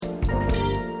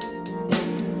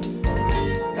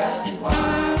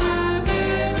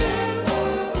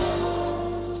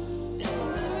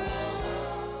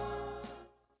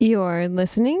You're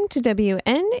listening to WNHHLP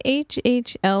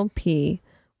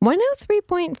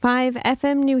 103.5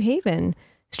 FM New Haven,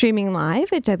 streaming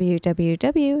live at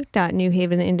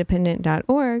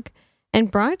www.newhavenindependent.org and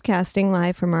broadcasting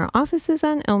live from our offices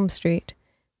on Elm Street.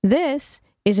 This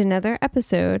is another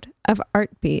episode of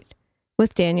Artbeat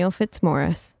with Daniel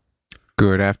Fitzmaurice.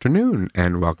 Good afternoon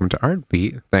and welcome to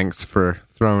Artbeat. Thanks for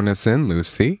throwing us in,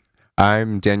 Lucy.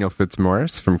 I'm Daniel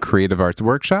Fitzmaurice from Creative Arts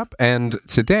Workshop, and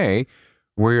today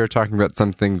we are talking about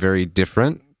something very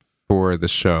different for the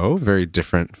show, very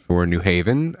different for New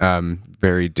Haven,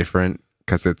 very different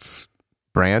because it's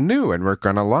brand new and we're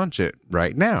going to launch it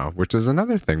right now, which is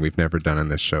another thing we've never done on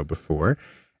this show before.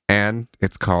 And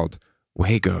it's called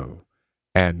WAGO.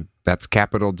 And that's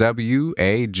capital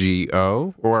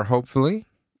WAGO, or hopefully,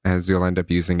 as you'll end up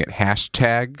using it,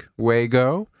 hashtag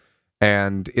WAGO.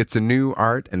 And it's a new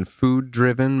art and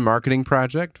food-driven marketing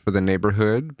project for the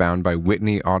neighborhood bound by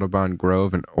Whitney, Audubon,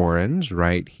 Grove, and Orange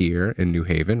right here in New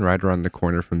Haven, right around the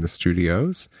corner from the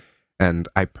studios. And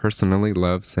I personally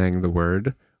love saying the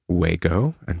word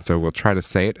WAGO, and so we'll try to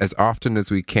say it as often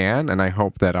as we can, and I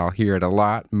hope that I'll hear it a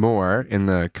lot more in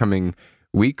the coming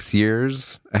weeks,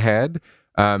 years ahead.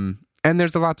 And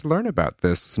there's a lot to learn about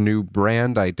this new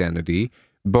brand identity,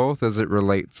 both as it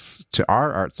relates to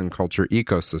our arts and culture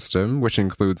ecosystem, which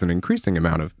includes an increasing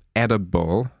amount of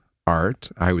edible art,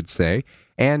 I would say,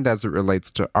 and as it relates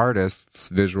to artists,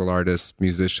 visual artists,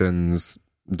 musicians,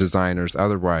 designers,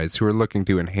 otherwise, who are looking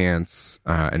to enhance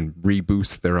and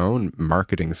reboost their own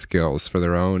marketing skills for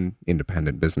their own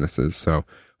independent businesses. So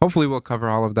hopefully we'll cover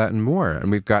all of that and more.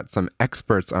 And we've got some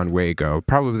experts on WAGO,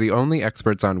 probably the only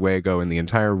experts on WAGO in the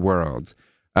entire world,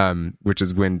 which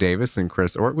is Wynn Davis and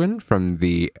Chris Ortwein from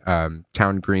the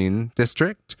Town Green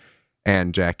District,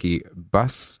 and Jackie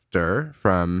Buster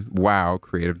from WOW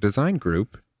Creative Design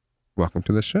Group. Welcome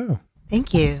to the show.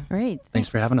 Thank you. Great. Thanks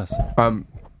for having us.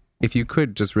 If you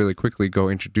could just really quickly go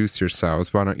introduce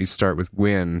yourselves, why don't you start with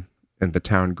Wynn and the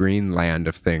Town Green land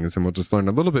of things, and we'll just learn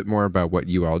a little bit more about what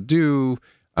you all do,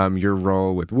 your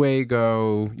role with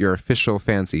WAGO, your official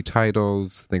fancy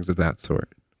titles, things of that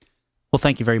sort. Well,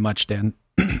 thank you very much, Dan.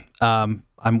 I'm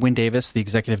Wynn Davis, the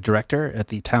Executive Director at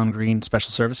the Town Green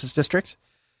Special Services District.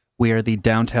 We are the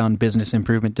downtown business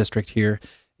improvement district here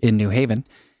in New Haven.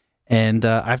 And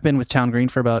I've been with Town Green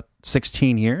for about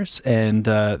 16 years, and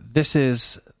this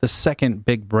is the second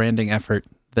big branding effort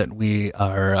that we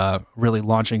are really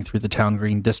launching through the Town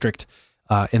Green District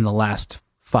in the last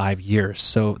 5 years.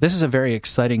 So this is a very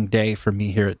exciting day for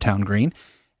me here at Town Green,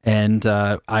 and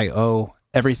I owe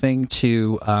everything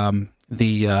to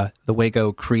the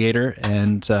WAGO creator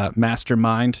and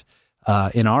mastermind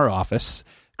in our office,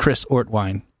 Chris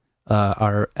Ortwein,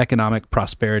 our economic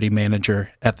prosperity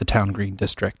manager at the Town Green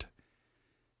District.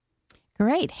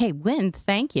 Great. Hey, Wynn,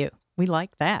 thank you. We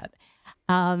like that.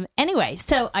 Anyway,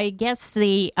 so I guess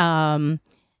the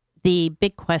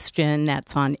big question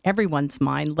that's on everyone's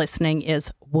mind listening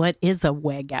is, what is a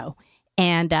WAGO?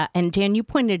 And Dan, you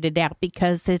pointed it out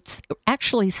because it's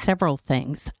actually several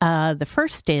things. The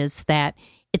first is that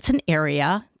it's an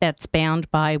area that's bound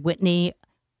by Whitney,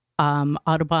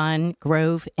 Audubon,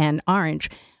 Grove, and Orange.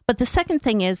 But the second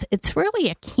thing is it's really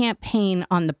a campaign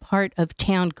on the part of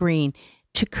Town Green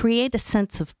to create a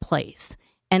sense of place.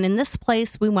 And in this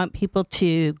place, we want people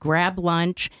to grab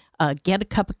lunch, get a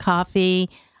cup of coffee,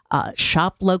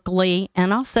 shop locally,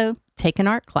 and also take an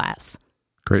art class.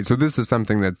 Great. So this is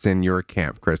something that's in your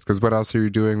camp, Chris, because what else are you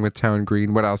doing with Town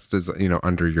Green? What else does,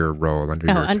 under your role, under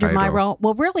your title? My role?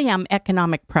 Well, really, I'm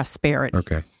economic prosperity.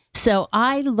 Okay. So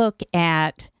I look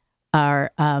at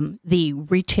our the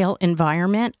retail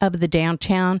environment of the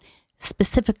downtown,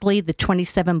 specifically the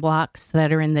 27 blocks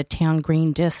that are in the Town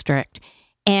Green District.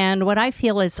 And what I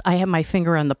feel is I have my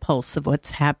finger on the pulse of what's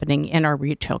happening in our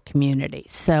retail community.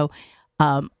 So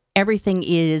everything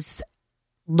is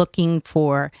looking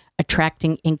for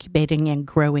attracting, incubating, and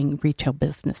growing retail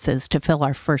businesses to fill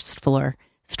our first floor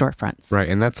storefronts. Right,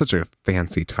 and that's such a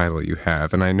fancy title you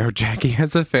have. And I know Jackie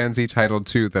has a fancy title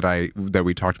too that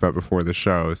we talked about before the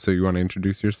show. So you want to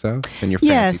introduce yourself and your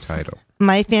fancy title?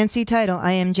 My fancy title.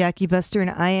 I am Jackie Buster, and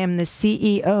I am the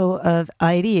CEO of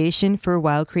Ideation for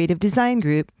WOW Creative Design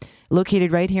Group,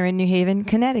 located right here in New Haven,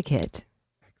 Connecticut.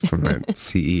 Excellent.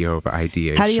 CEO of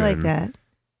Ideation. How do you like that?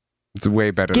 It's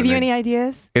way better. Give you any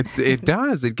ideas? It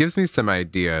does. It gives me some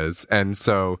ideas. And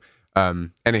so,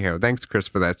 anyhow, thanks, Chris,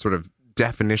 for that sort of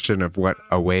definition of what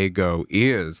a WAGO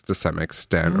is to some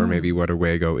extent, or maybe what a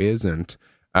WAGO isn't.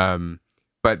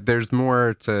 But there's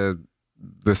more to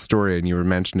the story, and you were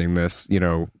mentioning this,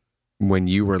 when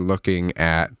you were looking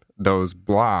at those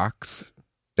blocks,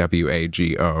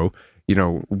 WAGO,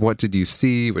 what did you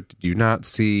see? What did you not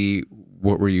see?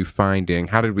 What were you finding?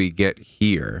 How did we get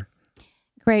here?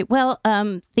 Great. Well,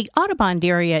 the Audubon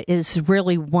area is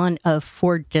really one of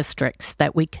 4 districts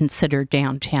that we consider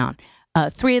downtown.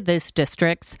 3 of those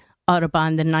districts,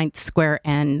 Audubon, the Ninth Square,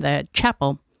 and the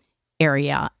Chapel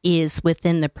area, is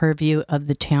within the purview of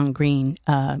the Town Green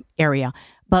area.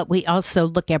 But we also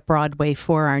look at Broadway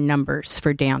for our numbers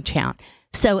for downtown.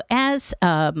 So as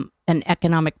an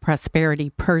economic prosperity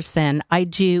person, I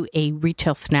do a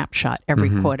retail snapshot every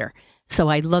quarter. So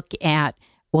I look at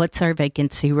what's our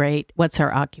vacancy rate, what's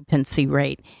our occupancy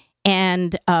rate.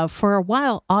 And for a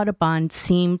while, Audubon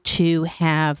seemed to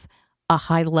have a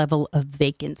high level of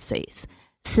vacancies.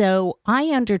 So I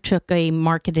undertook a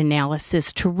market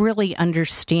analysis to really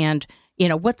understand,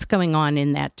 what's going on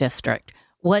in that district,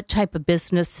 what type of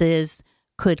businesses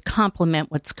could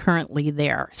complement what's currently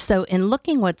there. So in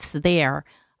looking what's there,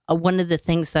 one of the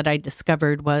things that I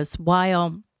discovered was,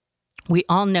 while we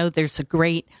all know there's a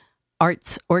great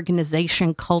arts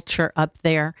organization culture up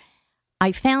there,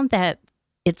 I found that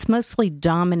it's mostly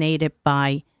dominated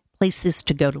by places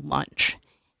to go to lunch.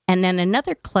 And then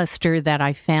another cluster that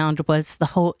I found was the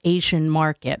whole Asian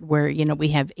market, where, we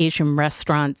have Asian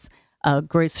restaurants,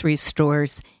 grocery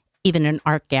stores, even an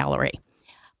art gallery.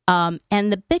 And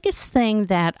the biggest thing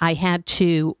that I had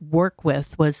to work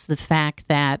with was the fact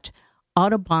that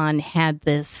Audubon had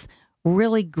this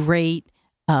really great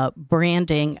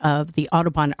branding of the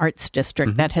Audubon Arts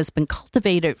District that has been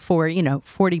cultivated for,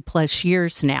 40 plus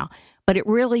years now, but it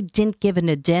really didn't give an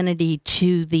identity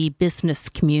to the business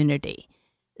community.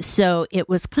 So it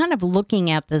was kind of looking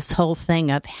at this whole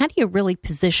thing of, how do you really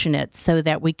position it so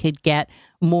that we could get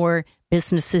more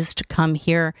businesses to come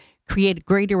here, create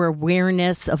greater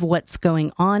awareness of what's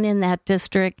going on in that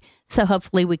district, so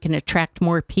hopefully we can attract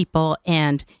more people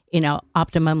and,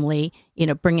 optimally,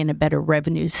 bring in a better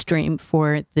revenue stream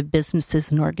for the businesses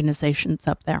and organizations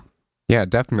up there. Yeah,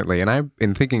 definitely. And I've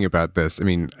been thinking about this.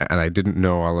 and I didn't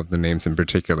know all of the names in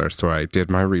particular, so I did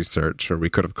my research, or we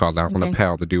could have called Alan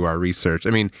Appel to do our research.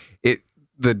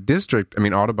 The district,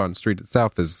 Audubon Street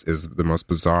itself is the most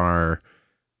bizarre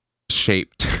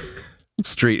shaped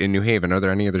street in New Haven. Are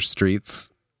there any other streets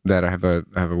that have a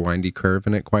windy curve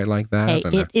in it quite like that? Hey,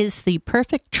 it is the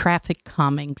perfect traffic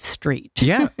calming street.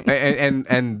 Yeah,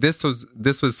 and this was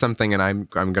something, and I'm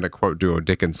going to quote Duo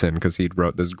Dickinson, because he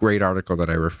wrote this great article that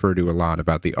I refer to a lot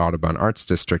about the Audubon Arts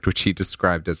District, which he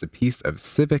described as a piece of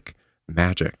civic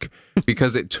magic,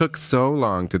 because it took so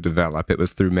long to develop. It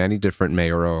was through many different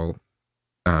mayoral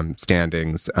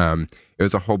standings. It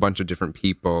was a whole bunch of different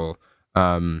people,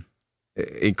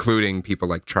 including people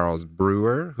like Charles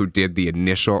Brewer, who did the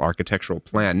initial architectural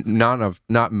plan.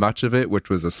 Not much of it which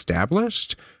was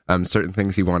established. Certain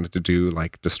things he wanted to do,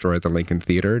 like destroy the Lincoln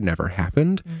Theater, never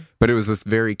happened. But it was this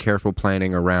very careful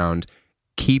planning around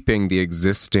keeping the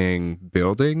existing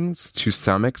buildings to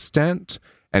some extent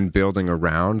and building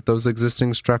around those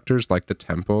existing structures, like the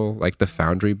temple, like the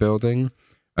Foundry building,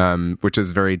 which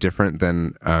is very different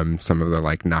than some of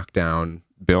the knockdown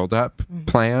build-up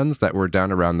plans that were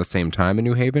done around the same time in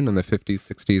New Haven in the 50s,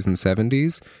 60s, and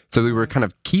 70s. So we were kind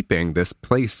of keeping this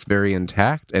place very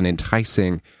intact and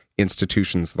enticing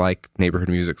institutions like Neighborhood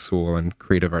Music School and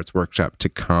Creative Arts Workshop to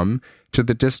come to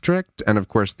the district. And of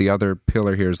course, the other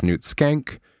pillar here is Newt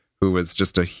Skank, who was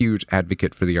just a huge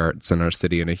advocate for the arts in our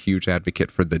city and a huge advocate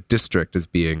for the district as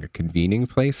being a convening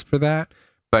place for that.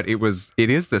 But it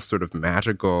is this sort of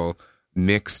magical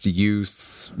mixed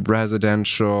use,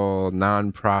 residential,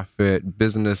 nonprofit,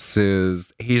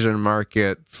 businesses, Asian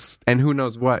markets, and who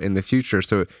knows what in the future.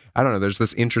 So I don't know, there's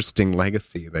this interesting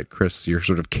legacy that, Chris, you're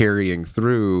sort of carrying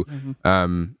through,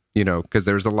 because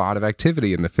there's a lot of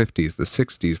activity in the 50s, the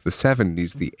 60s, the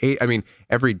 70s, the 80s.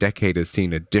 Every decade has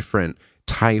seen a different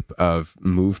type of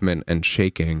movement and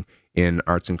shaking in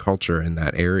arts and culture in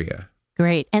that area.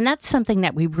 Great. And that's something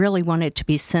that we really wanted to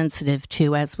be sensitive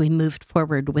to as we moved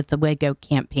forward with the WAGO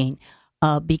campaign,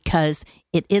 because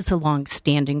it is a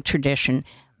long-standing tradition,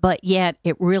 but yet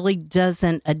it really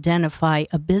doesn't identify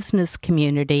a business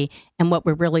community, and what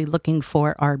we're really looking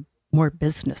for are more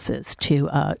businesses to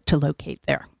locate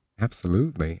there.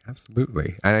 Absolutely.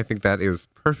 And I think that is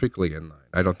perfectly in line.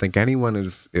 I don't think anyone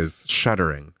is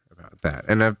shuddering about that.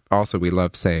 And we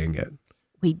love saying it.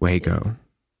 WAGO.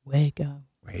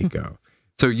 WAGO.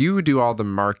 So you do all the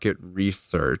market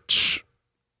research,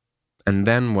 and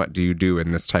then what do you do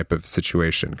in this type of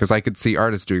situation? Because I could see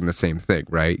artists doing the same thing,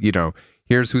 right?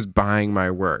 Here's who's buying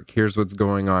my work. Here's what's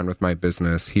going on with my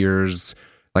business. Here's,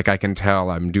 I can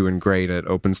tell I'm doing great at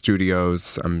open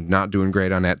studios. I'm not doing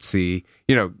great on Etsy.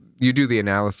 you do the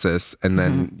analysis and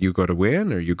then you go to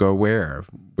Win, or you go where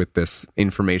with this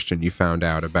information you found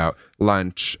out about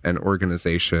lunch and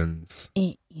organizations?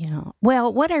 Yeah.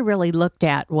 Well, what I really looked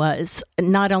at was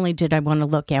not only did I want to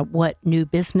look at what new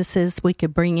businesses we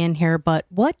could bring in here, but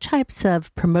what types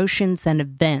of promotions and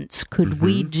events could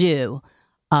we do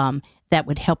that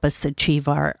would help us achieve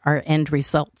our end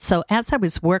result. So as I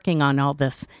was working on all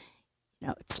this,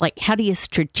 it's like, how do you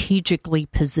strategically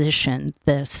position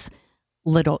this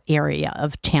little area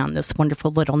of town, this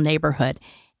wonderful little neighborhood?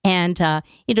 And,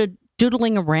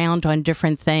 doodling around on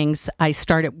different things, I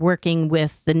started working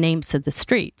with the names of the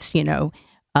streets,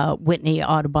 Whitney,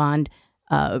 Audubon,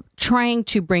 trying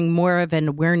to bring more of an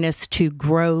awareness to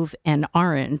Grove and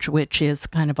Orange, which is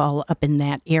kind of all up in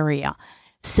that area.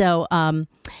 So,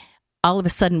 all of a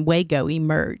sudden, WAGO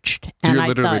emerged. So you're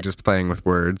literally just playing with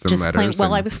words and letters?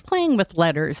 I was playing with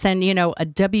letters. And, a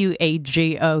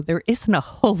WAGO, there isn't a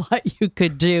whole lot you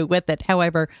could do with it.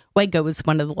 However, WAGO was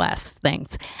one of the last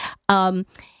things.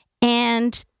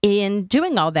 And in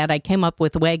doing all that, I came up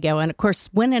with WAGO. And, of course,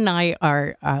 Wynn and I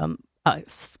are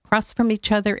across from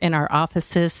each other in our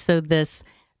offices. So this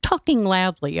talking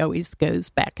loudly always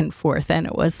goes back and forth. And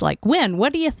it was like, Wynn,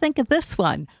 what do you think of this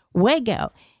one?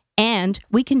 WAGO. And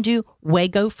we can do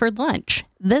WAGO for lunch.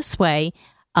 This way,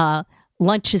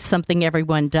 lunch is something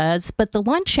everyone does, but the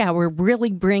lunch hour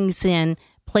really brings in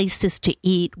places to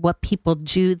eat, what people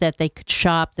do, that they could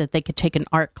shop, that they could take an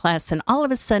art class. And all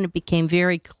of a sudden, it became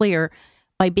very clear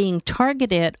by being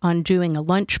targeted on doing a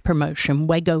lunch promotion,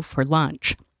 WAGO for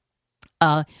lunch.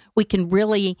 We can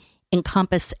really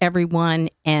encompass everyone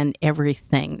and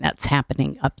everything that's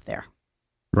happening up there.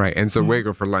 Right. And so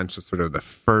WAGO for lunch is sort of the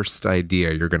first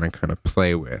idea you're going to kind of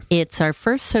play with. It's our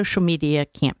first social media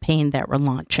campaign that we're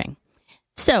launching.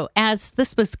 So as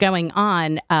this was going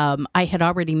on, I had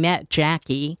already met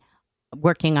Jackie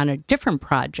working on a different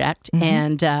project.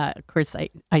 And of course,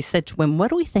 I said to him, what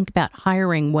do we think about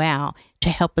hiring WOW to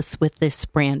help us with this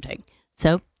branding?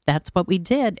 So that's what we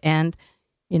did. And,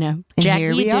 Jackie,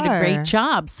 you did a great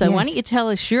job. So why don't you tell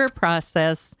us your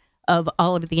process of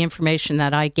all of the information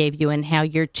that I gave you and how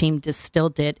your team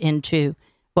distilled it into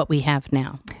what we have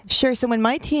now? Sure. So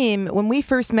when we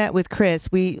first met with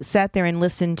Chris, we sat there and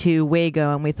listened to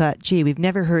WAGO, and we thought, gee, we've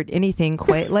never heard anything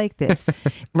quite like this.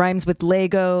 Rhymes with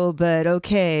Lego, but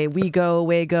okay, we go,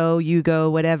 WAGO, you go,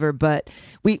 whatever. But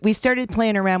we started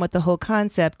playing around with the whole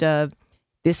concept of,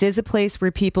 this is a place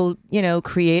where people,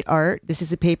 create art. This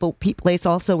is a place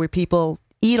also where people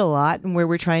eat a lot, and where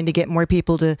we're trying to get more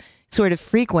people to sort of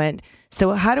frequent.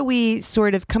 So how do we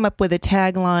sort of come up with a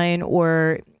tagline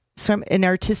or an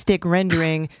artistic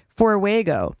rendering for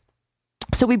WAGO?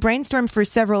 So we brainstormed for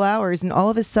several hours, and all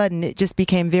of a sudden it just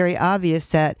became very obvious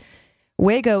that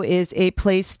WAGO is a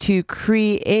place to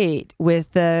create,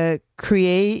 with the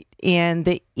create and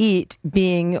the eat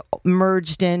being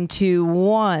merged into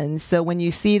one. So when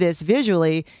you see this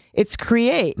visually, it's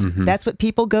create. That's what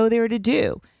people go there to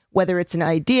do. Whether it's an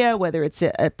idea, whether it's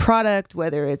a product,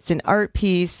 whether it's an art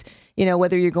piece,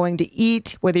 whether you're going to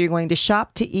eat, whether you're going to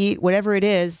shop to eat, whatever it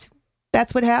is,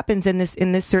 that's what happens in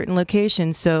this certain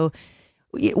location. So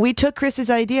we took Chris's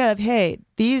idea of, hey,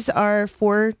 these are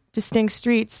 4 distinct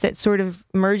streets that sort of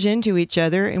merge into each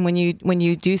other. And when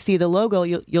you do see the logo,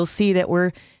 you'll see that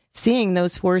we're seeing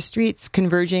those 4 streets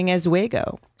converging as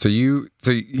WAGO. So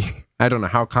I don't know,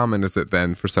 how common is it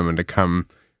then for someone to come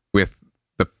with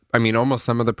almost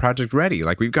some of the project ready?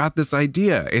 Like, we've got this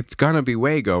idea, it's going to be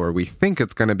WAGO, or we think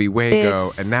it's going to be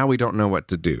WAGO, and now we don't know what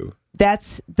to do.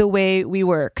 That's the way we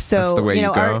work. So, that's the way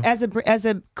you go. As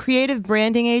a creative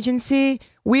branding agency,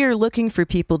 we are looking for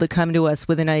people to come to us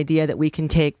with an idea that we can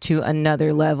take to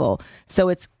another level. So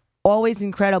it's always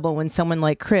incredible when someone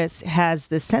like Chris has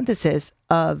the synthesis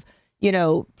of,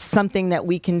 something that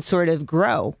we can sort of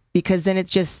grow, because then it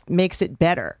just makes it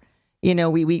better.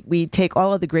 We take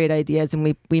all of the great ideas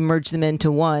and we merge them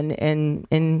into one,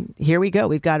 and here we go.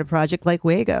 We've got a project like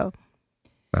WAGO.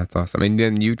 That's awesome. And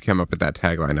then you'd come up with that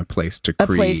tagline, a place to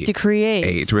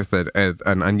create, with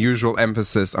an unusual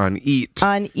emphasis on eat.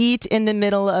 On eat in the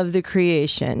middle of the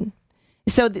creation.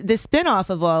 So the spinoff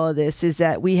of all of this is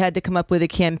that we had to come up with a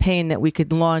campaign that we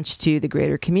could launch to the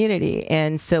greater community.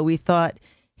 And so we thought,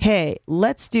 hey,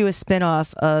 let's do a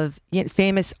spinoff of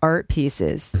famous art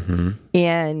pieces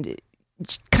and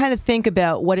kind of think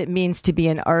about what it means to be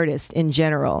an artist in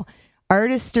general.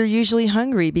 Artists are usually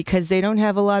hungry because they don't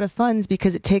have a lot of funds,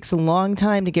 because it takes a long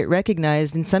time to get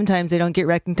recognized, and sometimes they don't get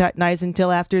recognized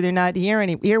until after they're not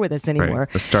here with us anymore.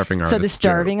 Right. The starving artist. So the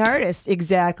starving artist,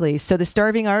 exactly. So the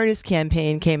starving artist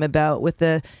campaign came about with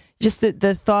the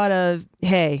thought of,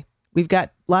 hey, we've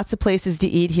got lots of places to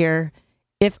eat here.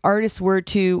 if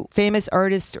famous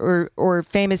artists or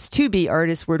famous to be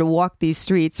artists were to walk these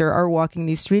streets or are walking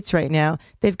these streets right now,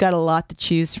 they've got a lot to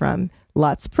choose from.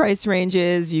 Lots of price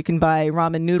ranges. You can buy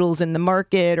ramen noodles in the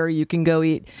market, or you can go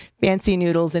eat fancy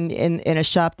noodles in a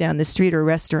shop down the street or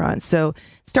restaurant. So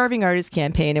Starving Artist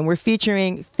Campaign, and we're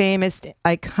featuring famous,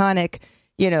 iconic,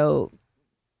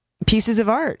 pieces of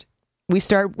art. We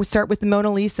start with the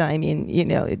Mona Lisa. I mean,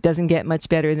 it doesn't get much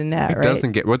better than that, right? It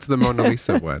doesn't get. What's the Mona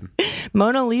Lisa one?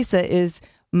 Mona Lisa is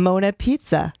Mona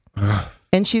Pizza.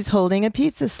 And she's holding a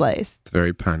pizza slice. It's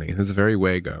very punny. It's very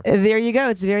WAGO. There you go.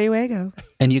 It's very WAGO.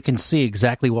 And you can see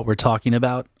exactly what we're talking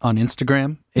about on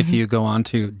Instagram if you go on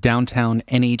to Downtown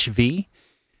NHV.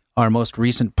 Our most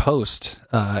recent post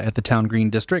at the Town Green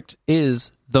District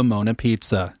is the Mona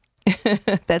Pizza.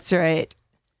 That's right.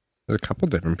 There's a couple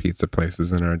different pizza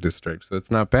places in our district, so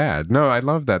it's not bad. No, I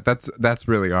love that. That's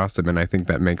really awesome, and I think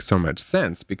that makes so much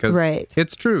sense because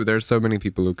It's true. There's so many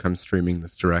people who come streaming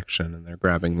this direction, and they're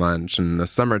grabbing lunch, and in the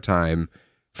summertime,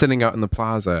 sitting out in the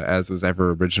plaza, as was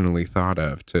ever originally thought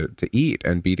of, to eat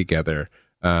and be together,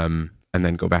 and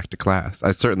then go back to class.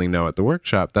 I certainly know at the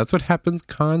workshop, that's what happens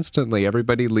constantly.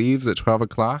 Everybody leaves at 12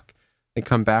 o'clock. They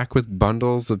come back with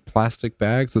bundles of plastic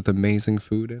bags with amazing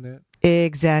food in it.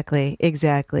 Exactly.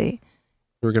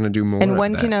 We're going to do more. And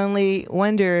one can only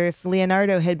wonder if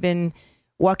Leonardo had been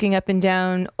walking up and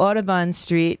down Audubon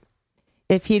Street,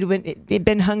 if he'd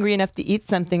been hungry enough to eat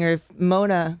something, or if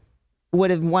Mona would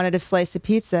have wanted a slice of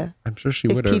pizza. I'm sure she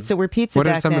would have. If pizza were pizza What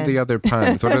back are some then. of the other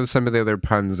puns? What are some of the other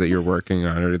puns that you're working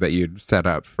on or that you'd set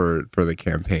up for the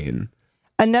campaign?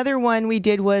 Another one we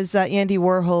did was Andy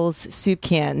Warhol's soup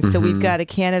cans. So we've got a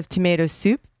can of tomato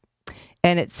soup,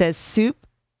 and it says soup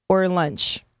or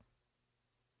lunch.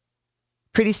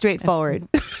 Pretty straightforward.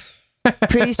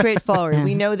 Pretty straightforward.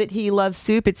 We know that he loves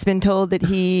soup. It's been told that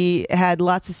he had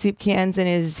lots of soup cans in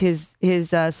his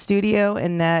studio,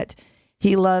 and that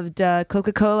he loved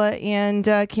Coca-Cola and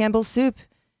Campbell's soup.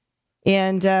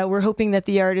 And we're hoping that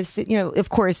the artist, of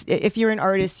course, if you're an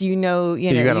artist, you know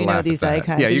these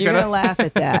icons. Yeah, you're going to laugh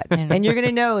at that, and you're going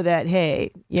to know that,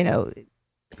 hey,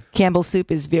 Campbell's soup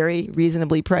is very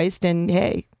reasonably priced, and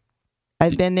hey,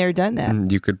 I've been there, done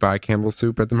that. You could buy Campbell's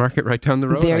soup at the market right down the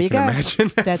road. There you go. Imagine,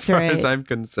 That's as far right. as I'm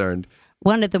concerned.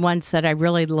 One of the ones that I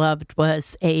really loved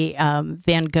was a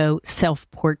Van Gogh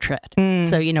self-portrait.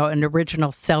 So, an original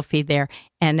selfie there,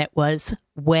 and it was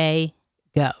WAGO.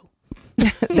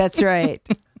 That's right.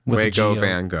 WAGO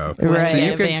Van Gogh. Right. So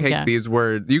you could Van take Gogh. these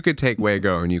words, you could take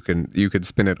WAGO and you could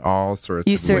spin it all sorts of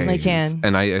ways. You certainly can.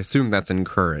 And I assume that's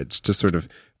encouraged to sort of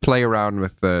play around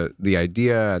with the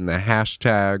idea and the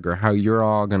hashtag, or how you're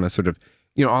all going to sort of,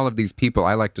 all of these people.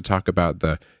 I like to talk about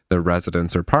the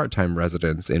residents or part-time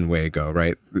residents in WAGO,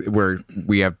 right? Where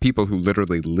we have people who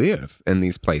literally live in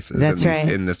these places. That's right.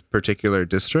 In this particular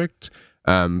district.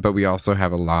 But we also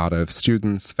have a lot of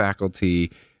students,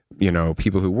 faculty,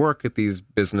 people who work at these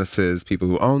businesses, people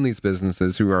who own these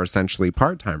businesses, who are essentially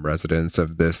part-time residents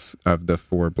of the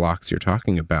 4 blocks you're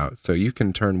talking about. So you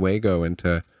can turn WAGO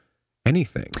into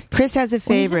anything. Chris has a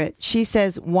favorite. Yes. She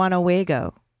says, "Wanna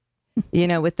WAGO,"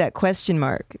 with that question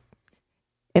mark.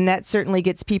 And that certainly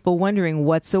gets people wondering,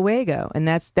 what's a WAGO? And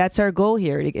that's our goal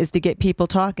here, is to get people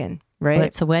talking, right?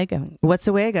 What's a WAGO? What's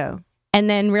a WAGO? And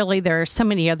then really there are so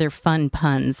many other fun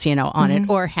puns, on it,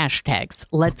 or hashtags.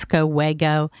 Let's go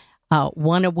WAGO,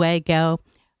 wanna WAGO,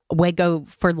 WAGO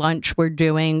for lunch we're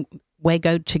doing,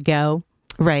 WAGO to go.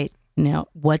 Right.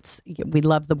 We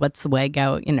love the what's the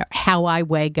WAGO, how I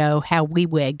WAGO, how we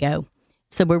WAGO.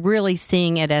 So we're really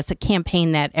seeing it as a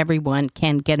campaign that everyone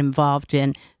can get involved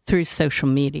in through social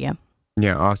media.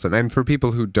 Yeah, awesome. And for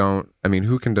people who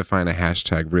who can define a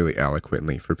hashtag really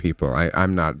eloquently for people?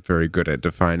 I'm not very good at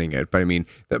defining it,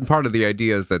 but part of the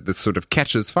idea is that this sort of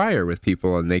catches fire with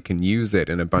people and they can use it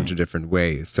in a bunch of different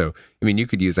ways. So, you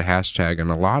could use a hashtag on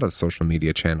a lot of social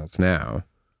media channels now.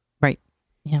 Right.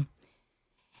 Yeah.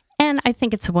 And I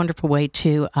think it's a wonderful way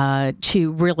to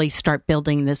really start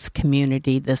building this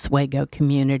community, this WAGO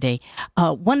community.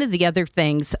 One of the other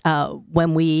things,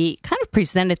 when we kind of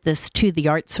presented this to the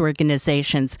arts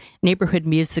organizations, Neighborhood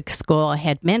Music School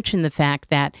had mentioned the fact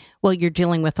that, you're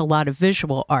dealing with a lot of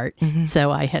visual art. Mm-hmm.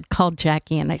 So I had called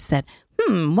Jackie and I said,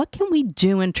 what can we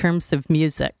do in terms of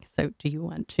music? So do you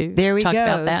want to talk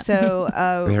about that? So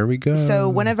there we go. So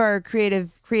one of our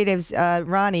creatives,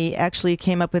 Ronnie, actually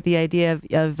came up with the idea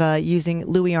of using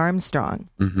Louis Armstrong.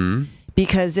 Mm-hmm.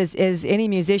 Because as any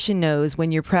musician knows,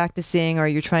 when you're practicing or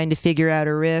you're trying to figure out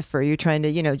a riff or you're trying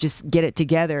to, just get it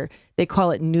together, they call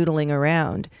it noodling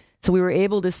around. So we were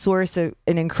able to source an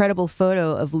incredible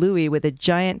photo of Louis with a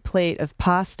giant plate of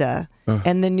pasta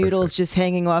and the noodles just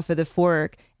hanging off of the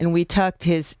fork. And we tucked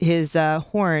his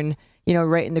horn,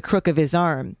 right in the crook of his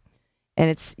arm. And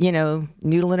it's,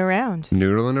 noodling around.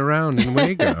 Noodling around in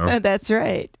WAGO. That's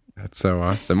right. That's so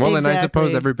awesome. Well, Exactly. And I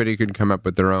suppose everybody could come up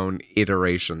with their own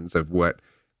iterations of what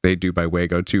they do by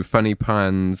WAGO too. Funny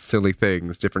puns, silly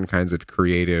things, different kinds of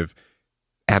creative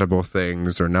edible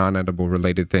things or non-edible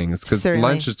related things. Because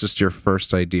lunch is just your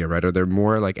first idea, right? Are there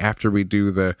more like after we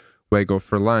do the WAGO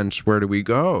for lunch, where do we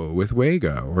go with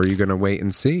WAGO? Or are you going to wait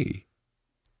and see?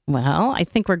 Well, I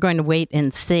think we're going to wait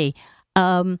and see.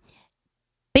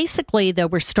 Basically, though,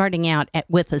 we're starting out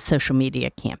with a social media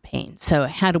campaign. So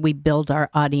how do we build our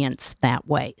audience that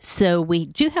way? So we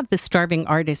do have the Starving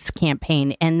Artists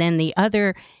campaign, and then the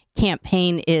other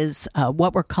campaign is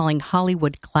what we're calling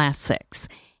Hollywood Classics.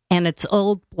 And it's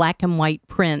old black and white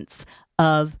prints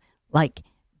of like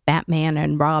Batman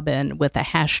and Robin with a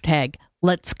hashtag,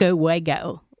 Let's Go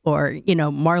WAGO, or,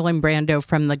 Marlon Brando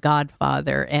from The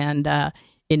Godfather, and,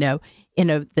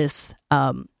 this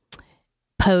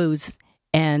pose.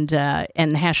 And the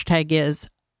hashtag is,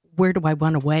 where do I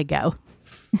want to WAGO?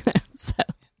 So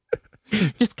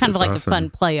just kind of like awesome. A fun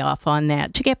playoff on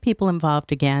that to get people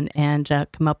involved again and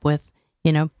come up with,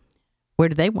 where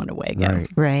do they want to WAGO?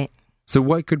 Right. So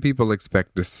what could people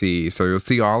expect to see? So you'll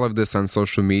see all of this on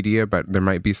social media, but there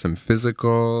might be some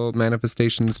physical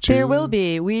manifestations too? There will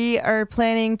be. We are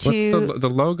planning to... The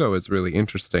logo is really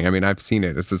interesting. I mean, I've seen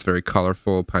it. It's this very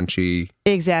colorful, punchy...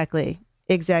 Exactly.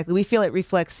 We feel it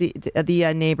reflects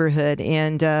the neighborhood,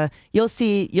 and you'll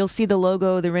see the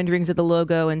logo, the renderings of the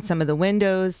logo, and some of the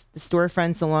windows, the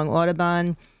storefronts along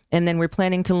Audubon, and then we're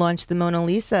planning to launch the Mona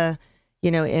Lisa,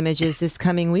 images this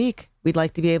coming week. We'd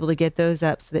like to be able to get those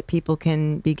up so that people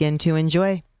can begin to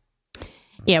enjoy.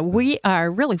 Yeah, we are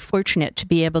really fortunate to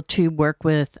be able to work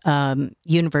with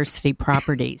university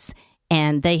properties,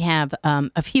 and they have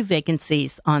a few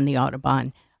vacancies on the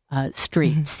Audubon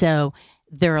street. Mm-hmm. So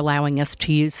they're allowing us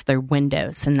to use their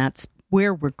windows, and that's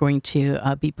where we're going to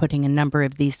be putting a number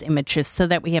of these images so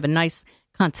that we have a nice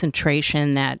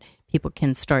concentration that people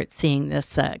can start seeing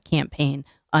this campaign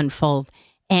unfold.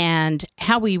 And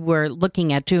how we were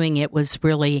looking at doing it was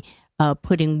really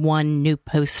putting one new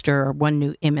poster or one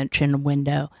new image in a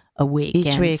window a week.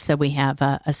 Each week. So we have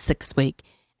a 6-week.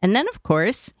 And then, of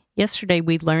course, yesterday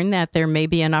we learned that there may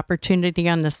be an opportunity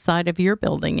on the side of your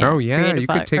building. Oh, yeah. You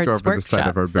could take over the side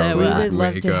of our building. So, we would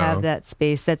love to have that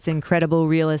space. That's incredible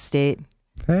real estate.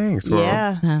 Thanks. Well,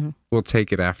 yeah. We'll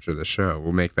take it after the show.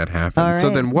 We'll make that happen. Right.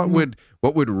 So then what would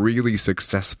really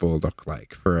successful look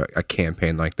like for a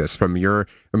campaign like this from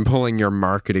pulling your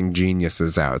marketing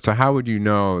geniuses out? So how would you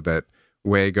know that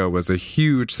WAGO was a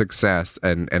huge success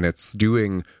and it's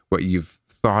doing what you've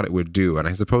thought it would do? And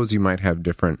I suppose you might have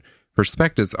different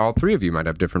perspectives. All three of you might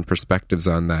have different perspectives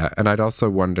on that. And I'd also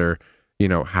wonder,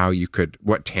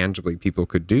 what tangibly people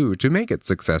could do to make it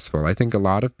successful. I think a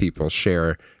lot of people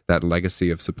share that legacy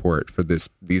of support for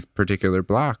these particular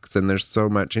blocks, and there's so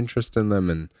much interest in them.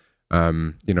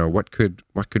 And what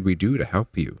could we do to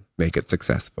help you make it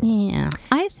successful? Yeah,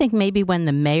 I think maybe when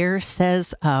the mayor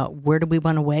says, "Where do we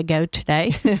want to WAGO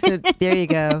today?" There you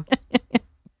go.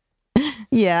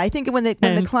 Yeah, I think when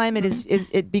the climate is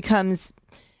it becomes,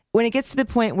 when it gets to the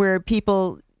point where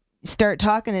people start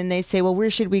talking and they say, well,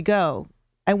 where should we go?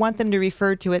 I want them to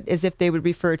refer to it as if they would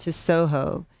refer to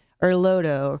Soho or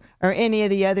Lodo or any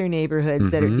of the other neighborhoods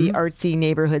that are the artsy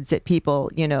neighborhoods that people,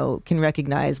 can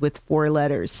recognize with 4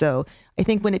 letters. So I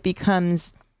think when it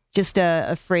becomes just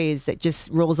a phrase that just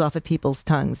rolls off of people's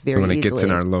tongues very easily. When it gets in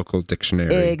our local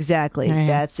dictionary. Exactly. Right.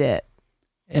 That's it.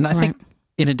 And I think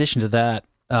in addition to that,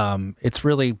 it's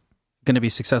really going to be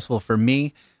successful for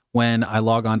me when I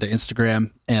log on to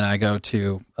Instagram and I go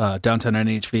to Downtown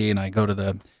NHV and I go to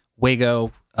the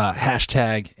WAGO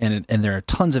hashtag and there are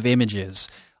tons of images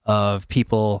of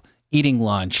people eating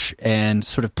lunch and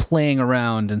sort of playing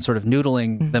around and sort of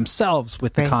noodling themselves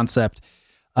with the concept,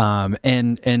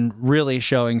 and really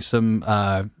showing some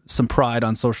pride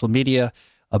on social media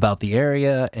about the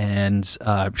area and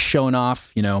showing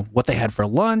off, what they had for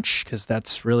lunch, because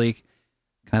that's really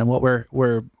kind of what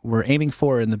we're aiming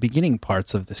for in the beginning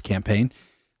parts of this campaign.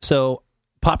 So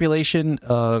population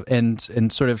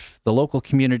and sort of the local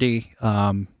community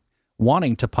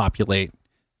wanting to populate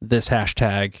this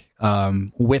hashtag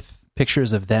with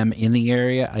pictures of them in the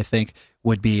area, I think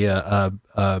would be a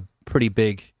pretty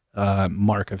big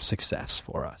mark of success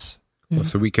for us. Well,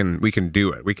 so we can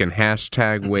do it. We can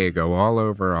hashtag WAGO all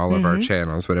over all of our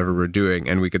channels, whatever we're doing,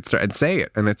 and we could start and say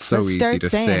it. And it's so easy to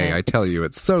say. I tell you,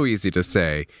 it's so easy to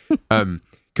say. Can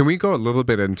we go a little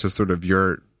bit into sort of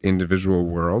your individual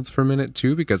worlds for a minute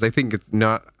too, because I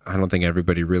don't think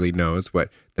everybody really knows what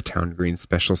the Town Green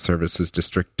Special Services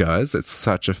District does. It's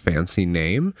such a fancy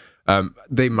name.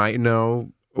 They might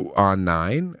know On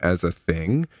 9 as a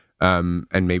thing. And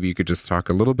maybe you could just talk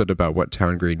a little bit about what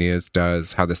Town Green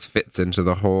does, how this fits into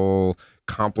the whole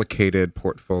complicated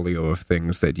portfolio of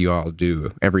things that you all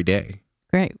do every day.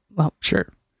 Great. Well, Sure.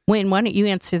 Wayne, why don't you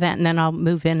answer that, and then I'll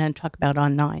move in and talk about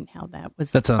On 9, how that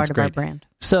was That sounds part of great. our brand.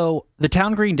 So the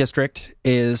Town Green District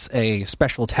is a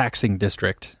special taxing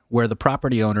district where the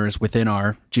property owners within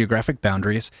our geographic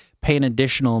boundaries pay an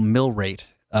additional mill rate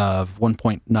of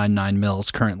 1.99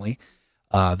 mils currently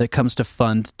that comes to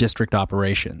fund district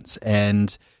operations.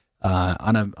 And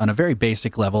on a very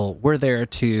basic level, we're there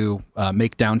to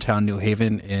make downtown New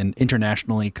Haven an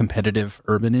internationally competitive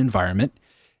urban environment.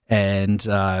 And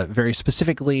very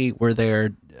specifically, we're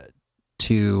there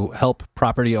to help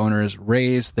property owners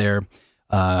raise their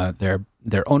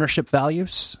ownership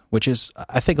values, which is,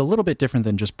 I think, a little bit different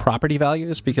than just property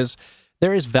values, because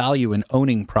there is value in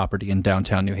owning property in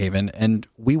downtown New Haven, and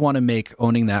we want to make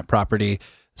owning that property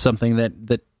something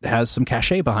that has some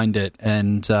cachet behind it.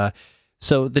 And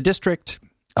so the district,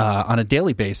 on a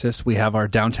daily basis, we have our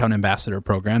Downtown Ambassador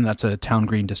program. That's a Town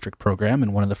Green District program,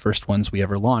 and one of the first ones we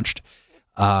ever launched.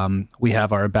 We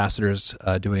have our ambassadors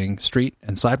doing street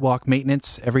and sidewalk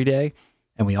maintenance every day,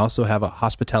 and we also have a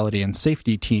hospitality and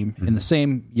safety team in the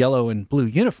same yellow and blue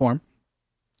uniform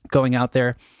going out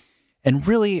there and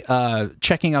really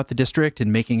checking out the district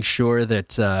and making sure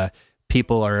that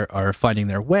people are finding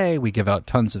their way. We give out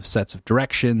tons of sets of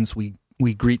directions. We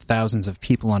greet thousands of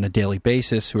people on a daily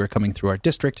basis who are coming through our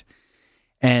district,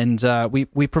 and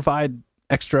we provide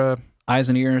extra eyes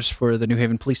and ears for the New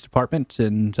Haven Police Department,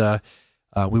 and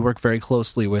we work very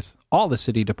closely with all the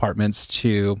city departments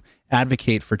to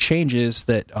advocate for changes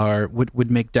that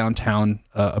would make downtown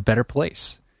a better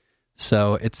place.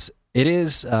 So it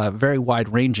is very wide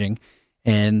ranging,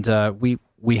 and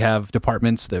we have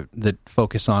departments that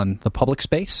focus on the public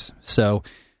space. So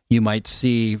you might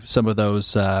see some of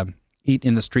those eat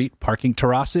in the street parking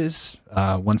terraces.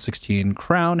 116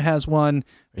 Crown has one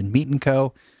in Meat and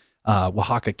Co.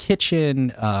 Oaxaca Kitchen,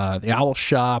 the Owl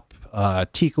Shop,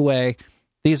 Teakaway.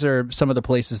 These are some of the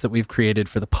places that we've created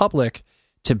for the public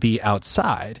to be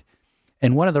outside.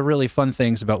 And one of the really fun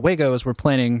things about WAGO is we're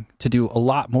planning to do a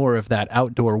lot more of that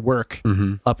outdoor work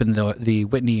up in the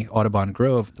Whitney Audubon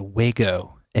Grove, the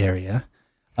WAGO area,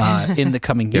 in the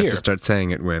coming year. You have to start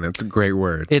saying it, Win. It's a great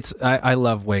word. I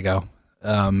love WAGO.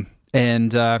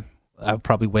 And I'll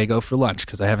probably WAGO for lunch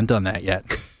because I haven't done that yet.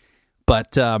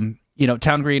 But, Town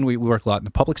Green, we work a lot in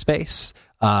the public space.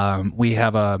 We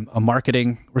have a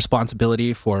marketing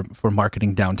responsibility for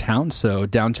marketing downtown. So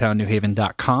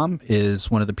downtownnewhaven.com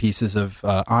is one of the pieces of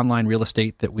online real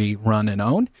estate that we run and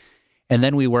own. And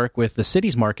then we work with the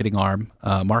city's marketing arm,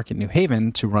 Market New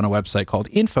Haven, to run a website called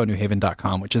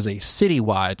infonewhaven.com, which is a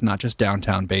citywide, not just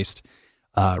downtown-based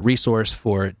resource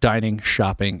for dining,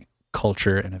 shopping,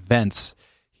 culture, and events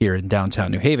here in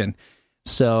downtown New Haven.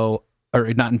 So...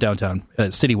 or not in downtown,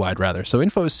 citywide rather. So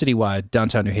info is citywide.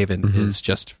 Downtown New Haven is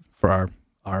just for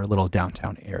our little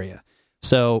downtown area.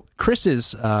 So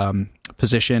Chris's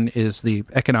position is the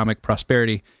economic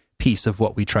prosperity piece of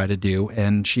what we try to do,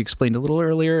 and she explained a little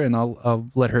earlier, and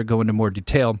I'll let her go into more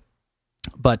detail.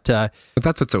 But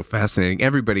that's what's so fascinating.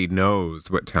 Everybody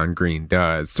knows what Town Green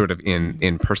does, sort of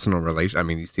in personal relation. I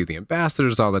mean, you see the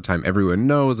ambassadors all the time. Everyone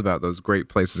knows about those great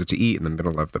places to eat in the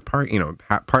middle of the park,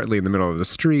 partly in the middle of the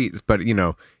streets, but,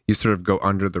 you sort of go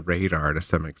under the radar to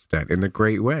some extent in a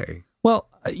great way. Well,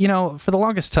 for the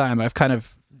longest time, I've kind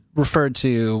of referred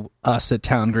to us at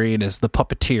Town Green as the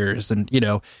puppeteers. And,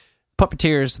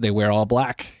 puppeteers, they wear all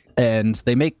black. And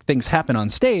they make things happen on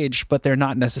stage, but they're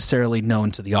not necessarily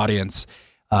known to the audience.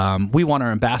 We want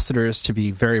our ambassadors to be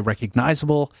very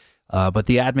recognizable, but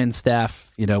the admin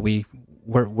staff,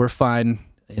 we're fine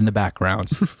in the background,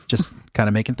 just kind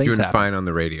of making things happen. You're fine on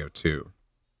the radio too.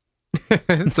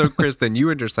 So, Chris, then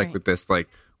you intersect with this, like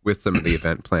with some of the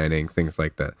event planning, things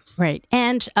like this, right?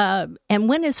 And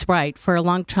Wynn is right. For a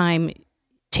long time,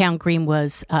 Town Green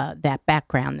was that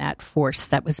background, that force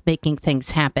that was making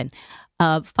things happen.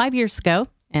 5 years ago,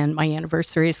 and my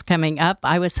anniversary is coming up,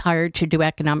 I was hired to do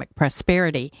economic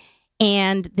prosperity.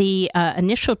 And the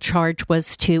initial charge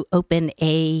was to open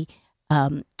a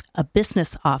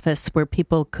business office where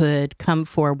people could come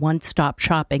for one-stop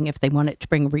shopping if they wanted to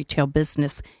bring retail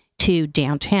business to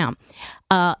downtown.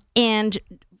 And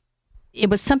it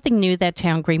was something new that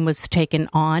Town Green was taken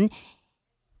on.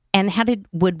 And how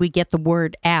would we get the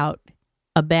word out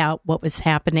about what was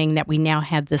happening, that we now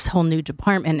had this whole new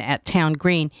department at Town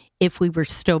Green, if we were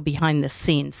still behind the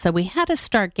scenes. So we had to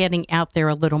start getting out there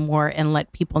a little more and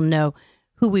let people know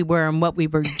who we were and what we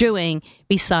were doing,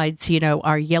 besides,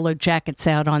 our yellow jackets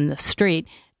out on the street,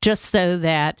 just so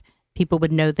that people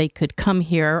would know they could come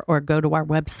here or go to our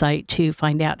website to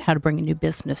find out how to bring a new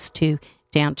business to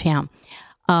downtown.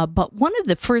 But one of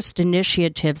the first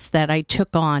initiatives that I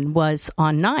took on was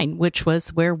on 9, which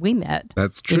was where we met.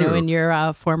 That's true. In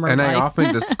your former life. And I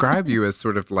often describe you as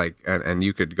sort of like, and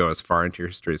you could go as far into your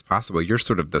history as possible. You're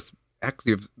sort of this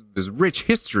rich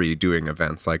history doing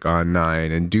events like on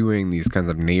 9 and doing these kinds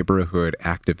of neighborhood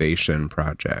activation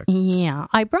projects. Yeah.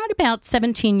 I brought about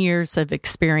 17 years of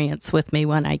experience with me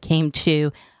when I came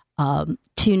to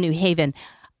New Haven.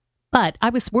 But I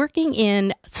was working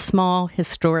in small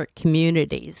historic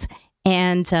communities,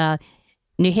 and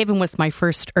New Haven was my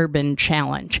first urban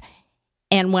challenge.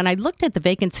 And when I looked at the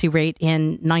vacancy rate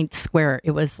in 9th Square,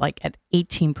 it was like at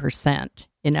 18%,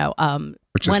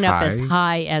 which went is up as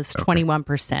high as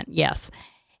 21%, yes.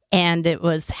 And it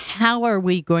was, how are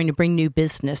we going to bring new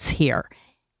business here?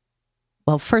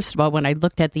 Well, first of all, when I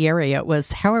looked at the area, it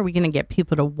was, how are we going to get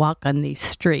people to walk on these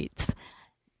streets?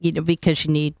 Because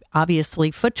you need, obviously,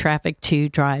 foot traffic to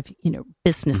drive,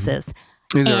 businesses.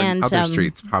 These are other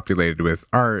streets populated with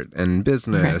art and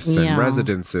business and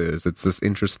residences. It's this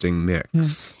interesting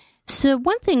mix. So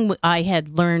one thing I had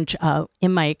learned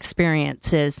in my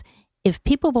experience is, if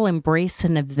people will embrace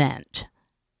an event,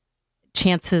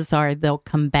 chances are they'll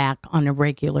come back on a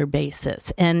regular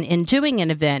basis. And in doing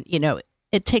an event,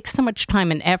 it takes so much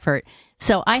time and effort.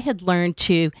 So I had learned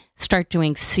to start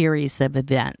doing series of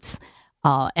events.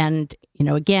 And,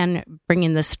 again,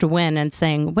 bringing this to Wynn and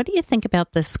saying, what do you think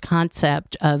about this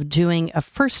concept of doing a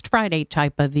First Friday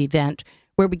type of event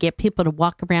where we get people to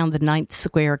walk around the 9th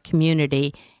Square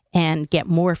community and get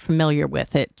more familiar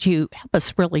with it, to help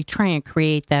us really try and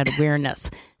create that awareness?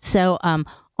 So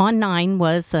On 9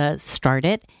 was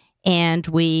started, and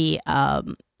we have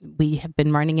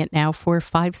been running it now for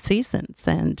 5 seasons.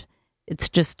 And it's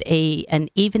just an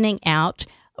evening out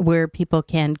where people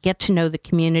can get to know the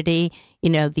community,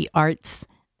 the arts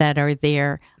that are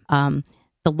there, the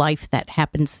life that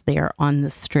happens there on the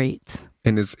streets.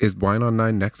 And is Wine on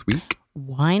 9 next week?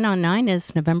 Wine on 9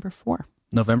 is November 4th.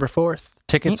 November 4th.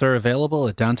 Tickets are available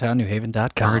at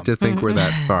downtownnewhaven.com. Hard to think we're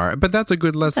that far. But that's a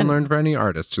good lesson learned for any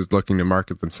artist who's looking to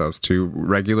market themselves to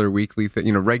regular weekly,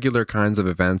 regular kinds of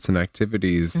events and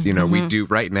activities. We do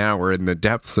right now, we're in the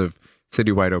depths of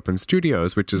Citywide Open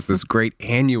Studios, which is this great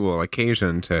annual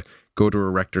occasion to go to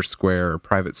Erector Square or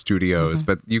private studios.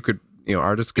 But you could,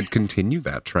 artists could continue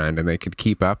that trend, and they could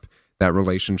keep up that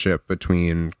relationship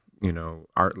between,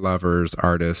 art lovers,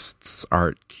 artists,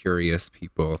 art curious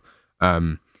people.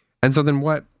 And so then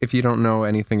what, if you don't know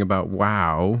anything about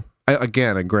WOW,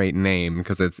 again, a great name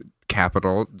because it's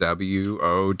capital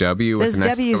WOW with an exclamation mark.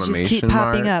 Those W's just keep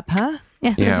popping up, huh?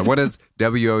 Yeah. What does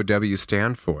WOW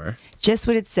stand for? Just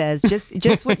what it says.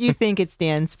 Just what you think it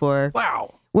stands for.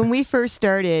 Wow. When we first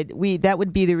started, that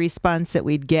would be the response that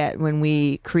we'd get when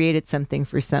we created something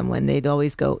for someone. They'd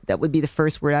always go, that would be the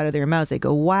first word out of their mouths. They'd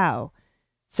go, wow.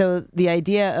 So the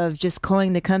idea of just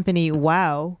calling the company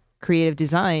WOW Creative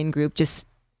Design Group,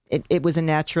 it was a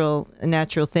natural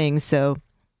thing. So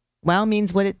WOW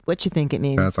means what you think it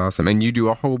means. That's awesome. And you do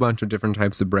a whole bunch of different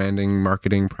types of branding,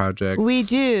 marketing projects. We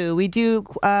do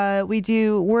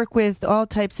work with all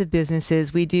types of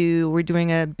businesses. We're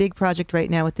doing a big project right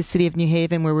now with the City of New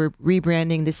Haven where we're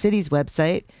rebranding the city's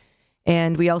website.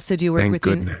 And we also do work with...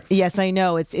 Thank goodness. Yes, I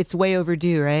know. It's way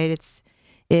overdue, right?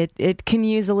 It can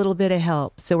use a little bit of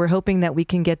help. So we're hoping that we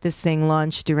can get this thing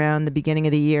launched around the beginning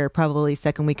of the year, probably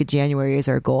second week of January is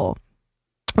our goal.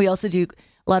 We also do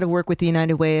a lot of work with the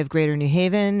United Way of Greater New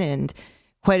Haven and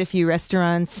quite a few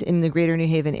restaurants in the Greater New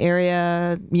Haven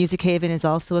area. Music Haven is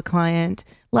also a client.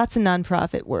 Lots of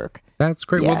nonprofit work. That's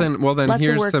great. Yeah. Well then Lots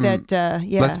here's some.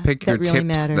 Let's pick your really tips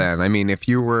matters. then. I mean, if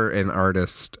you were an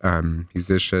artist,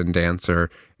 musician, dancer,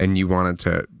 and you wanted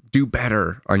to do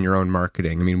better on your own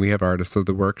marketing. I mean, we have artists of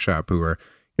the workshop who are,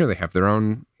 they have their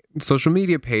own social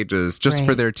media pages just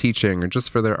for their teaching or just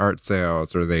for their art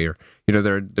sales, or they're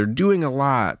doing a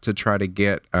lot to try to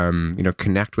get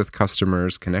connect with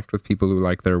customers, connect with people who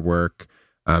like their work,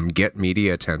 get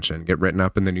media attention, get written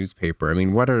up in the newspaper. I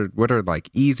mean, what are like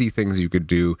easy things you could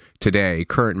do today,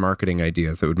 current marketing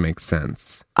ideas that would make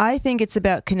sense? I think it's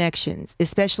about connections,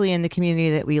 especially in the community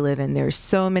that we live in. There's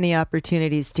so many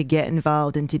opportunities to get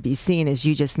involved and to be seen, as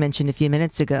you just mentioned a few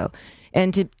minutes ago.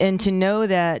 And to know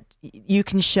that you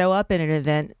can show up at an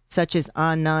event such as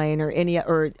On 9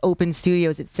 or open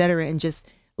studios, et cetera, and just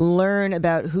learn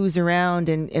about who's around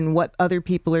and what other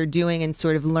people are doing and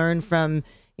sort of learn from,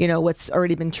 what's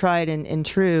already been tried and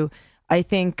true, I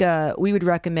think we would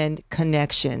recommend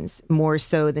connections more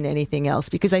so than anything else.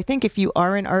 Because I think if you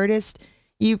are an artist,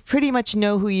 you pretty much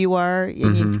know who you are.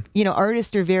 And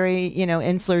artists are very,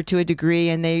 insular to a degree,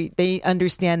 and they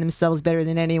understand themselves better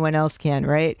than anyone else can,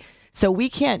 right? So we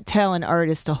can't tell an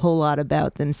artist a whole lot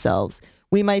about themselves.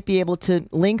 We might be able to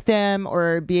link them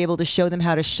or be able to show them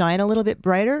how to shine a little bit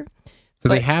brighter. So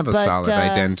they have a solid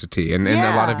identity, and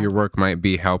a lot of your work might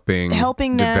be helping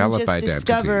them develop just identity.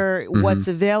 Discover what's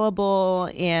available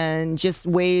and just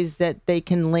ways that they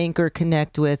can link or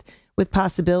connect with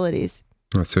possibilities.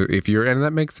 So if you're, and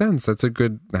that makes sense. That's a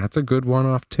good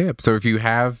one-off tip. So if you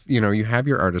have, you have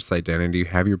your artist identity, you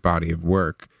have your body of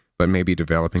work, but maybe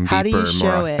developing deeper,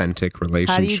 more authentic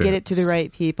relationships. How do you get it to the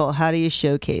right people? How do you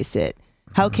showcase it?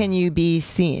 How can you be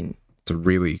seen? It's a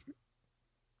really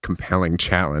compelling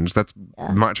challenge. That's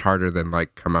much harder than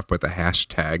come up with a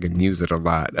hashtag and use it a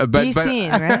lot. Be seen,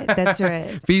 right? That's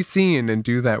right. Be seen and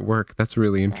do that work. That's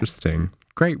really interesting.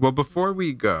 Great. Well, before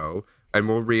we go, and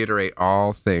we'll reiterate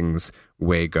all things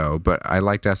WAGO, but I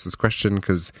like to ask this question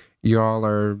because you all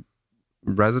are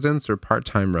residents or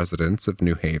part-time residents of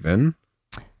New Haven.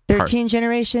 13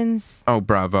 generations. Oh,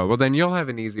 bravo. Well, then you'll have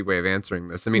an easy way of answering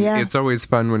this. I mean, it's always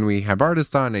fun when we have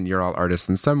artists on and you're all artists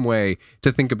in some way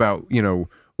to think about,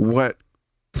 what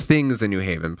things in New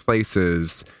Haven,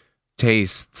 places,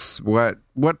 tastes, what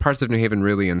parts of New Haven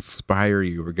really inspire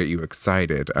you or get you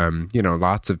excited.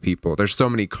 Lots of people, there's so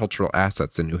many cultural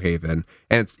assets in New Haven,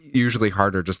 and it's usually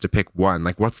harder just to pick one.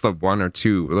 What's the one or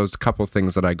two, those couple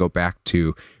things that I go back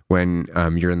to when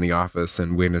you're in the office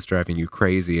and wind is driving you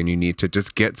crazy and you need to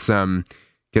just get some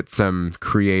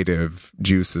creative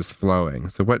juices flowing.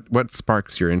 So what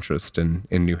sparks your interest in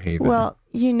New Haven? Well,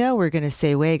 we're going to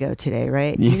say WAGO today,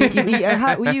 right?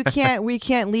 We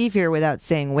can't leave here without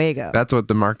saying WAGO. That's what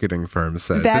the marketing firm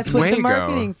says. That's what WAGO. The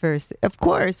marketing firm says. Of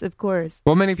course.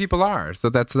 Well, many people are, so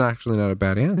that's actually not a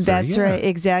bad answer. That's right,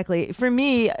 exactly. For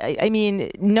me, I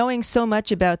mean, knowing so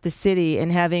much about the city and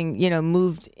having,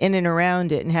 moved in and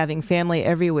around it and having family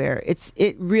everywhere,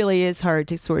 it really is hard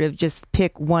to sort of just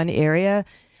pick one area.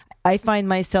 I find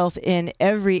myself in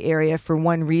every area for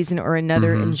one reason or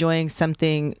another, enjoying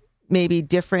something maybe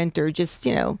different or just,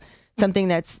 something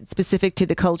that's specific to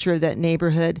the culture of that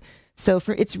neighborhood. So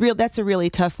that's a really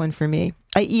tough one for me.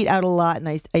 I eat out a lot and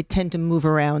I tend to move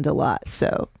around a lot.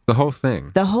 So the whole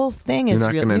thing is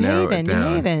real. New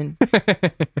Haven.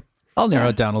 I'll narrow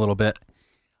it down a little bit.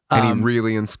 Any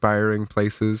really inspiring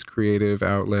places, creative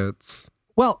outlets?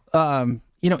 Well,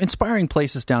 inspiring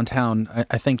places downtown,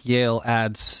 I think Yale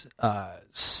adds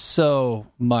so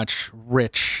much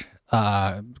rich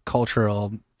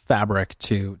cultural fabric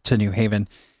to New Haven.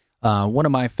 One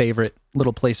of my favorite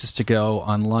little places to go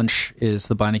on lunch is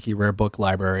the Beinecke Rare Book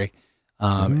Library.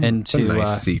 It's a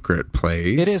nice secret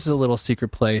place. It is a little secret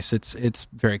place. It's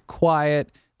very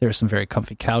quiet. There's some very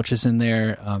comfy couches in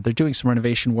there. They're doing some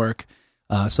renovation work,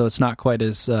 so it's not quite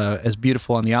as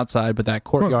beautiful on the outside, but that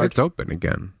courtyard... Well, it's open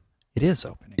again. It is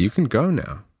open again. You can go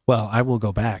now. Well, I will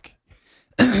go back.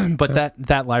 But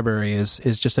that library is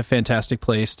just a fantastic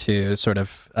place to sort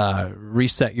of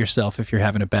reset yourself if you're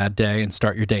having a bad day and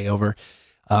start your day over.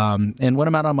 And when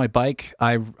I'm out on my bike,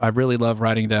 I really love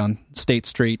riding down State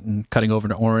Street and cutting over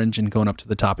to Orange and going up to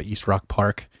the top of East Rock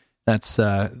Park. That's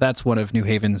one of New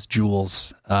Haven's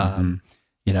jewels,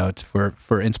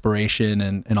 for inspiration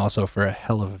and also for a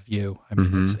hell of a view. I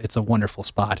mean, it's a wonderful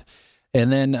spot.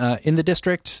 And then in the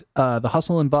district, the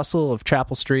hustle and bustle of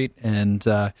Chapel Street, and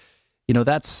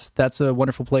that's a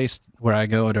wonderful place where I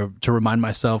go to remind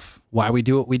myself why we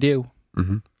do what we do.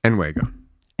 Mm-hmm.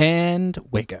 And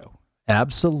WAGO.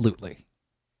 Absolutely.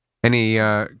 Any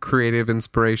creative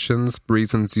inspirations,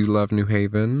 reasons you love New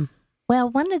Haven? Well,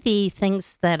 one of the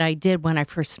things that I did when I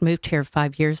first moved here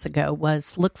 5 years ago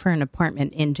was look for an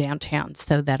apartment in downtown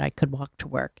so that I could walk to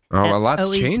work. Oh, a lot's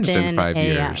changed in 5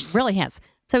 years. Really has.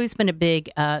 It's always been a big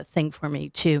thing for me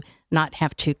to not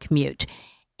have to commute.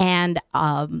 And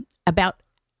about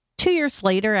 2 years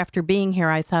later, after being here,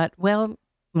 I thought, well,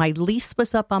 my lease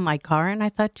was up on my car, and I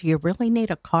thought, do you really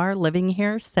need a car living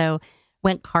here? So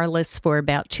went carless for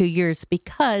about 2 years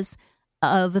because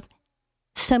of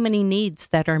so many needs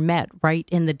that are met right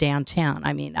in the downtown.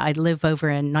 I mean, I live over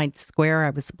in 9th Square. I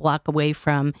was a block away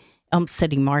from Elm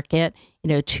City Market,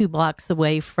 2 blocks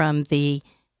away from the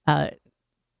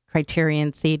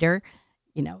Criterion Theater,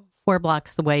 4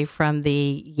 blocks away from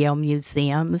the Yale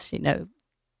Museums,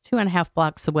 2.5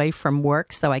 blocks away from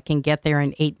work so I can get there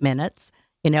in 8 minutes,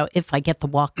 if I get the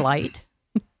walk light.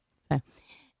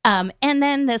 And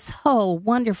then this whole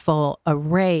wonderful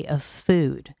array of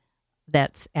food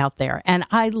that's out there. And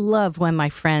I love when my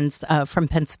friends from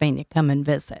Pennsylvania come and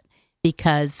visit,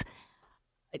 because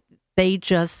they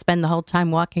just spend the whole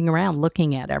time walking around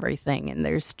looking at everything. And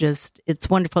it's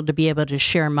wonderful to be able to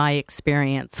share my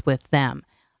experience with them.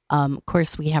 Of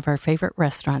course, we have our favorite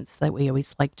restaurants that we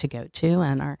always like to go to,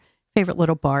 and our favorite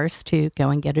little bars to go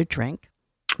and get a drink.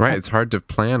 Right. It's hard to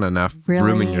plan enough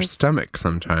room in your stomach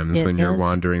sometimes when you're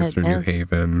wandering through New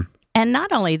Haven. And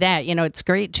not only that, it's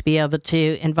great to be able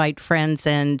to invite friends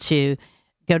and to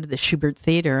go to the Schubert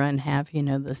Theater and have,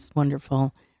 this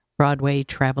wonderful Broadway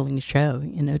traveling show,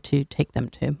 to take them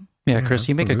to. Yeah, Chris,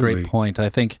 you make a great point. I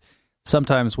think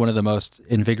sometimes one of the most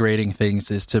invigorating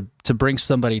things is to bring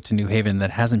somebody to New Haven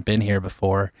that hasn't been here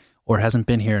before or hasn't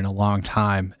been here in a long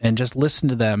time, and just listen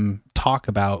to them talk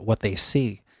about what they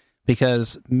see.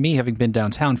 Because me, having been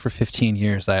downtown for 15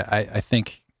 years, I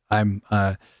think I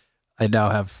now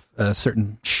have a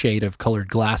certain shade of colored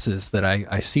glasses that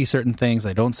I see certain things,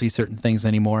 I don't see certain things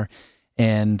anymore.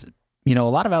 And, a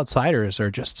lot of outsiders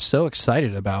are just so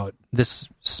excited about this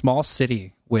small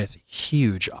city with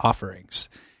huge offerings.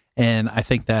 And I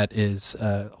think that is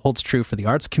holds true for the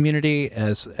arts community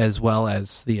as well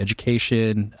as the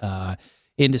education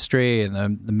industry and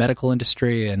the medical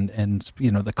industry, and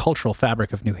the cultural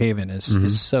fabric of New Haven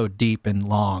is so deep and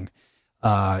long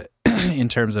in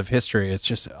terms of history. It's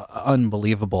just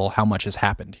unbelievable how much has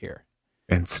happened here.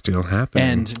 And still happening.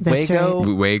 And WAGO,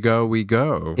 right. WAGO we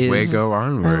go. WAGO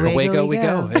onward. WAGO we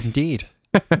go. Indeed.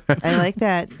 I like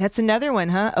that. That's another one,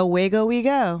 huh? A WAGO we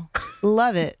go.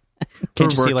 Love it.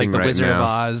 Can't you see like the right Wizard now. of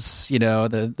Oz,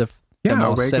 the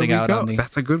all setting out on the...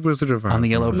 That's a good Wizard of Oz. On the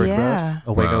yellow brick road.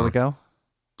 Away go we go.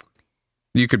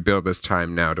 You could build this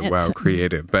time now to WoW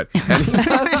Creative, but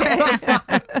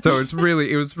so it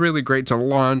was really great to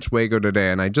launch WAGO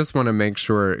today, and I just want to make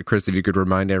sure, Chris, if you could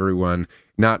remind everyone,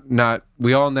 not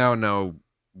we all now know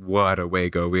what a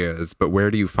WAGO is, but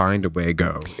where do you find a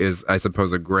WAGO is, I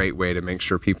suppose, a great way to make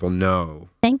sure people know.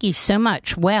 Thank you so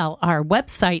much. Well, our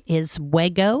website is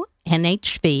wagonhv.com,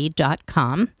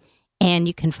 and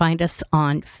you can find us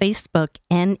on Facebook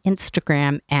and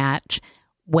Instagram at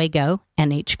WAGO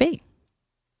NHV.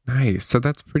 Nice. So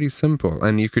that's pretty simple.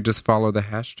 And you could just follow the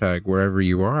hashtag wherever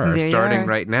you are. Starting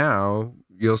right now,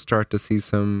 you'll start to see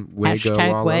some WAGO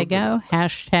all WAGO, over.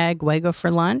 hashtag WAGO for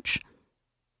lunch.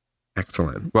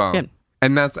 Excellent. Well, good.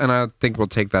 And I think we'll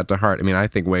take that to heart. I mean, I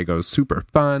think WAGO is super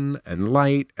fun and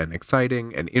light and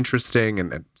exciting and interesting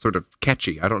and sort of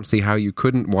catchy. I don't see how you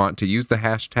couldn't want to use the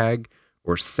hashtag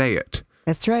or say it.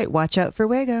 That's right. Watch out for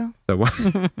WAGO. So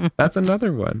that's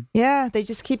another one. Yeah, they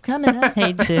just keep coming, huh?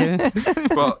 They do.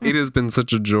 Well, it has been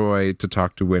such a joy to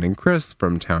talk to Wynn and Chris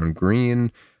from Town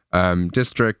Green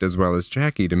District, as well as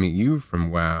Jackie, to meet you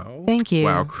from WOW. Thank you.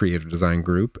 WOW Creative Design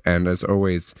Group. And as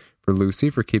always, for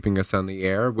Lucy for keeping us on the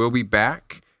air. We'll be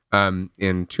back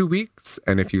in 2 weeks.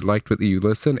 And if you liked what you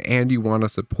listen and you want to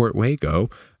support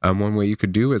WAGO, one way you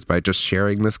could do is by just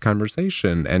sharing this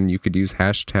conversation. And you could use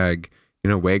hashtag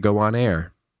WAGO on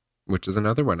air, which is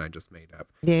another one I just made up.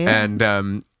 Yeah.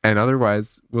 And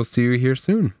otherwise, we'll see you here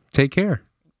soon. Take care.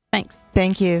 Thanks.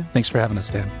 Thank you. Thanks for having us,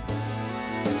 Dan.